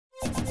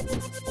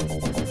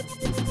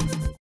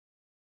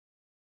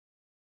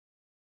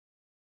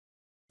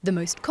The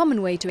most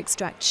common way to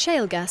extract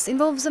shale gas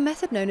involves a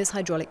method known as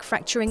hydraulic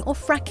fracturing or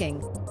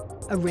fracking.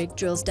 A rig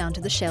drills down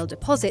to the shale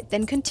deposit,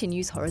 then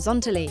continues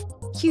horizontally.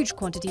 Huge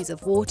quantities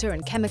of water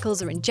and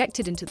chemicals are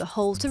injected into the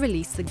hole to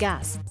release the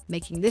gas,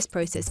 making this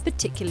process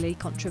particularly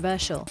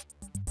controversial.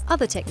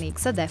 Other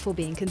techniques are therefore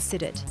being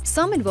considered.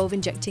 Some involve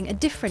injecting a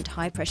different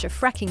high-pressure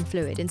fracking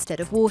fluid instead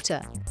of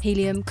water: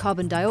 helium,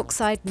 carbon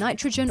dioxide,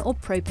 nitrogen, or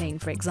propane,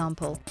 for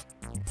example.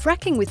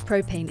 Fracking with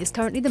propane is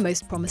currently the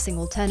most promising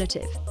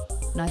alternative.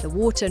 Neither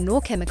water nor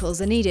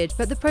chemicals are needed,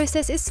 but the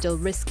process is still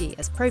risky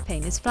as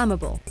propane is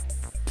flammable.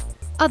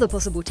 Other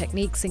possible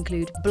techniques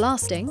include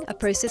blasting, a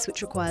process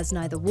which requires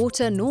neither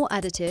water nor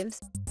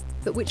additives,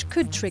 but which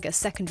could trigger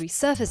secondary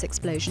surface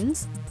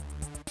explosions,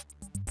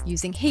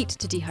 using heat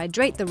to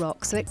dehydrate the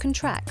rock so it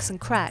contracts and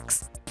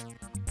cracks.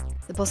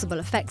 The possible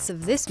effects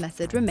of this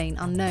method remain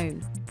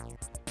unknown.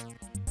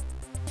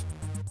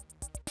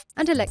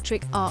 And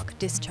electric arc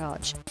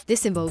discharge.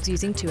 This involves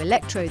using two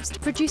electrodes to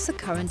produce a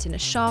current in a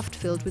shaft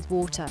filled with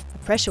water. A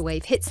pressure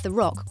wave hits the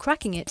rock,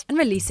 cracking it and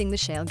releasing the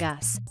shale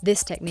gas.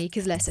 This technique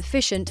is less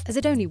efficient as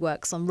it only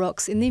works on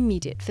rocks in the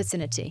immediate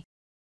vicinity.